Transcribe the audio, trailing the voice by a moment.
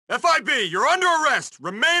FIB, you're under arrest.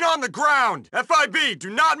 Remain on the ground. FIB, do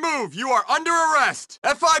not move. You are under arrest.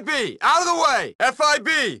 FIB, out of the way.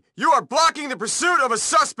 FIB, you are blocking the pursuit of a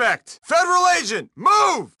suspect. Federal agent,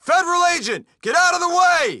 move. Federal agent, get out of the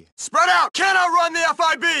way. Spread out. Can't outrun the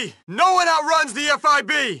FIB. No one outruns the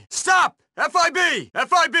FIB. Stop. FIB,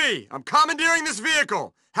 FIB, I'm commandeering this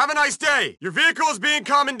vehicle. Have a nice day. Your vehicle is being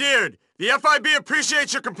commandeered. The FIB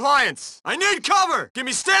appreciates your compliance. I need cover! Give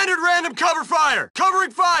me standard random cover fire!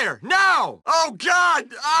 Covering fire! Now! Oh God!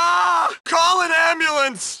 Ah! Call an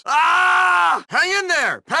ambulance! Ah! Hang in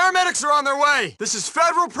there! Paramedics are on their way! This is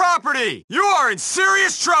federal property! You are in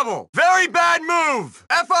serious trouble! Very bad move!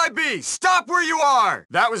 FIB, stop where you are!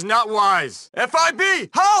 That was not wise.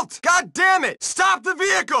 FIB, halt! God damn it! Stop the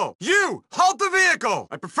vehicle! You, halt the vehicle!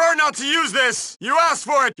 I prefer not to use this! You asked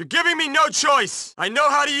for it! You're giving me no choice! I know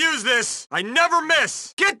how to use this! I never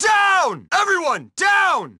miss! Get down! Everyone,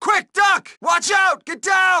 down! Quick, duck! Watch out! Get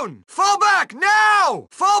down! Fall back, now!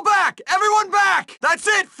 Fall back! Everyone back! That's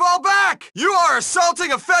it, fall back! You are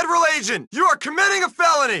assaulting a federal agent! You are committing a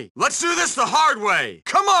felony! Let's do this the hard way!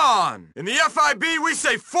 Come on! In the FIB, we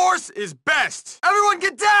say force is best! Everyone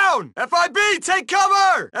get down! FIB, take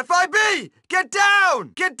cover! FIB, get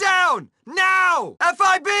down! Get down! Now!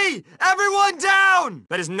 FIB! Everyone down!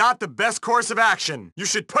 That is not the best course of action. You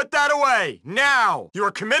should put that away. Now! You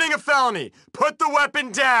are committing a felony. Put the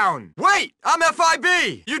weapon down. Wait! I'm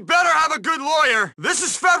FIB! You'd better have a good lawyer. This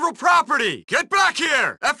is federal property. Get back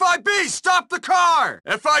here! FIB, stop the car!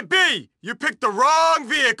 FIB, you picked the wrong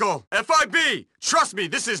vehicle. FIB, trust me,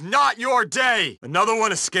 this is not your day. Another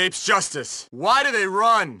one escapes justice. Why do they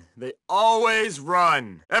run? They always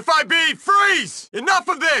run. FIB, freeze! Enough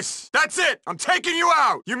of this! That's it! I'm taking you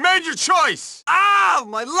out! You made your choice! Ow!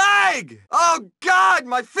 My leg! Oh God,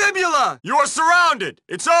 my fibula! You are surrounded!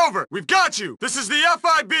 It's over! We've got you! This is the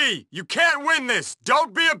FIB! You can't win this!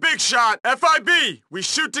 Don't be a big shot! FIB! We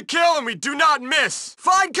shoot to kill and we do not miss!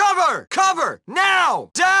 Find cover! Cover!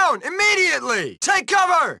 Now! Down! Immediately! Take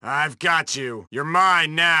cover! I've got you. You're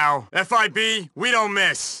mine now. FIB, we don't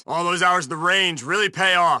miss. All those hours of the range really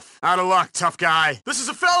pay off. Out of luck, tough guy. This is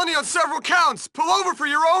a felony on several counts. Pull over for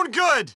your own good.